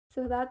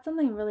So that's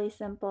something really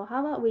simple.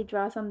 How about we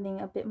draw something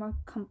a bit more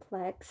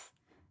complex?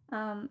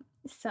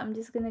 So I'm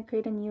just gonna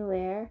create a new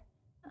layer.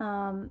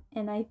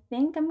 And I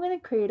think I'm gonna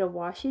create a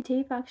washi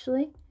tape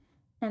actually.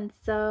 And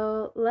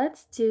so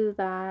let's do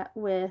that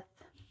with,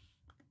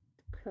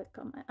 click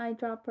on my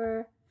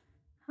eyedropper.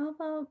 How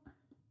about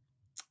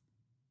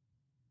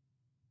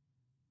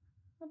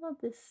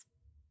this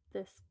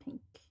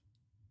pink?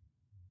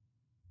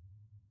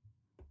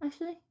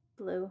 Actually,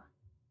 blue.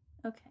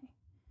 Okay.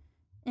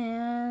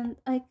 And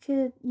I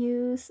could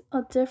use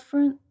a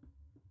different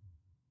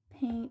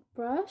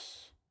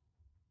paintbrush.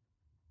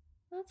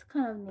 That's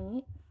kind of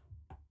neat.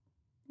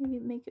 Maybe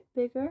make it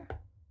bigger.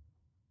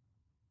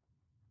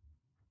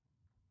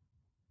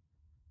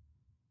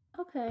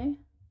 Okay,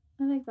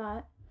 I like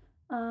that.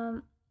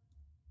 Um,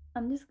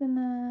 I'm just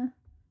gonna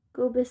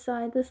go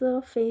beside this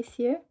little face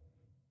here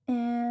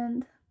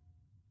and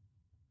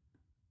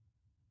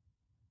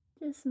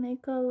just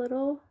make a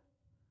little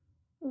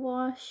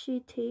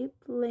washi tape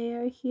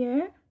layer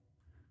here.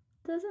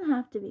 Doesn't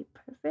have to be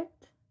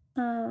perfect.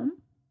 I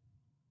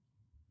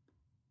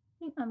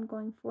think I'm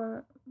going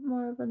for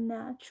more of a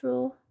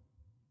natural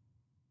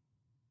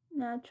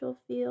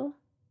feel.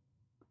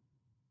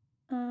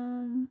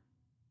 Um,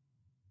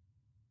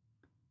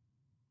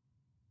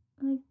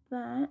 like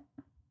that.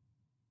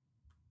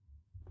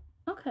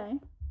 Okay,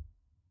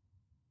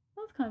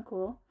 that's kind of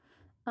cool.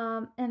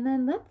 And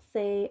then let's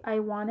say I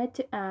wanted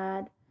to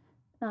add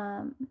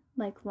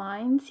like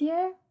lines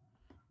here.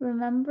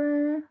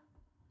 Remember,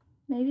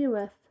 maybe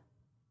with,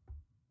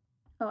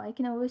 oh, I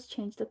can always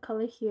change the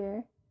color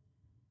here.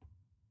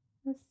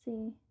 Let's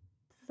see,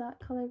 does that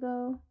color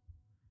go?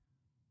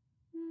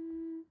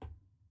 Hmm.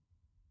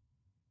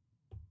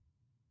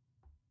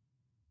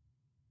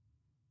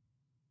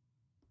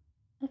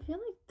 I feel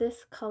like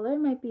this color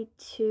might be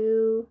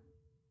too,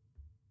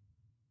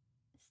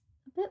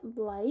 a bit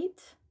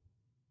light.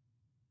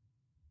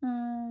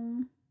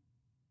 Um,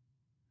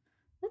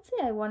 let's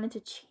say I wanted to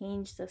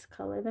change this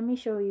color. Let me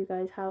show you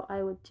guys how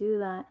I would do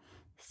that.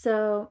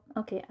 So,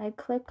 okay, I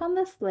click on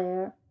this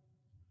layer,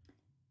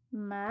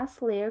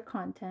 mask layer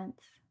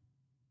contents,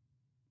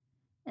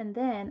 and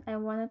then I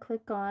want to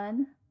click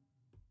on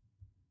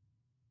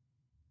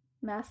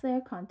mask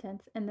layer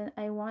contents, and then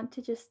I want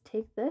to just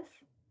take this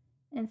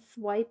and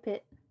swipe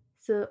it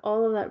so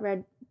all of that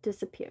red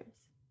disappears.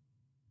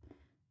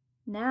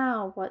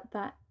 Now what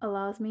that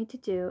allows me to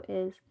do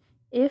is,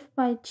 if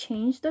I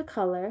change the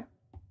color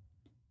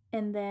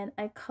and then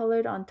I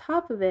colored on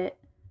top of it,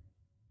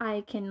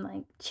 I can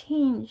like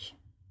change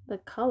the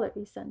color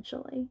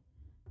essentially.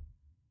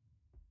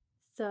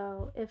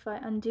 So if I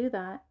undo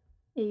that,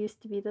 it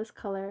used to be this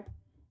color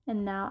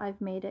and now I've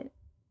made it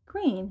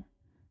green,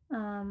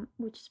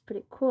 which is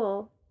pretty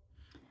cool.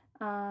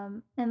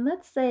 And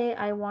let's say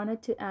I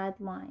wanted to add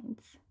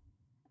lines.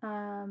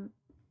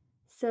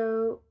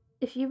 So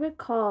if you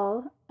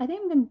recall, I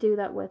think I'm going to do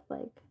that with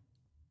like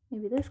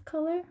maybe this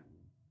color.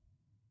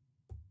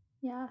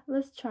 Yeah,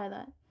 let's try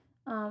that.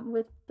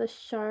 With the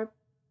sharp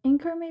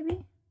inker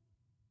maybe?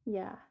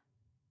 Yeah,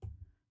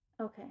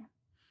 okay.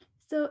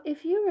 So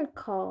if you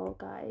recall,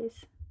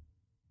 guys,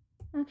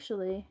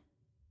 actually,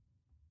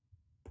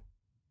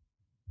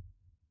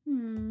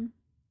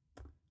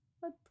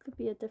 what could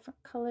be a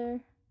different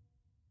color?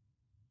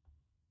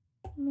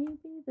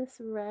 Maybe this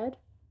red.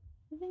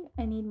 I think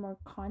I need more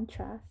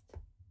contrast.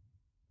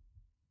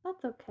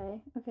 That's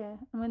okay. Okay,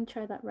 I'm gonna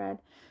try that red.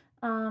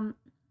 Um,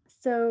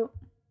 so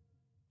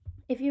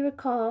if you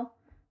recall,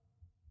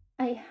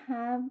 I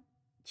have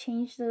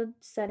changed the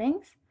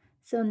settings.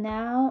 So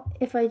now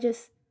if I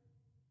just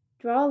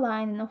draw a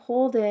line and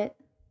hold it,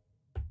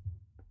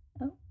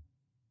 oh,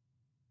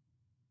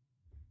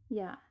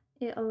 yeah,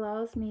 it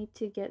allows me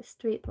to get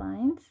straight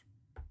lines,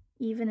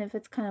 even if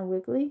it's kind of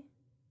wiggly.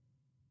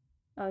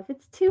 Oh, if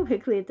it's too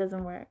wiggly, it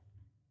doesn't work.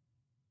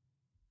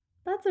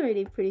 That's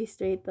already pretty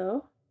straight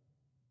though.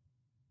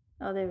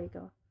 Oh, there we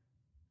go.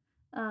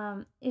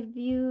 If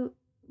you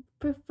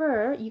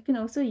prefer, you can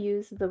also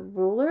use the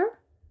ruler,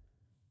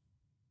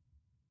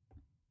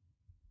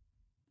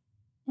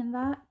 and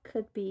that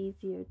could be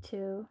easier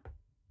too.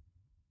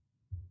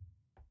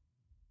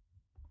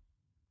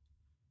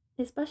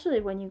 Especially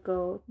when you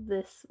go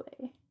this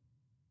way.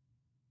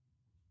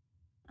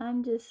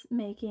 I'm just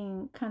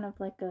making kind of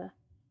like a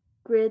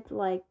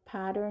grid-like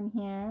pattern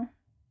here.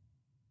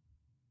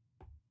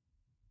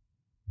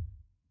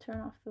 Turn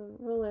off the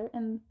ruler,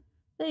 and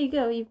there you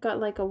go. You've got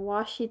like a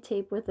washi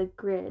tape with a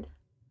grid.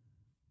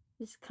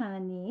 It's kind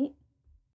of neat.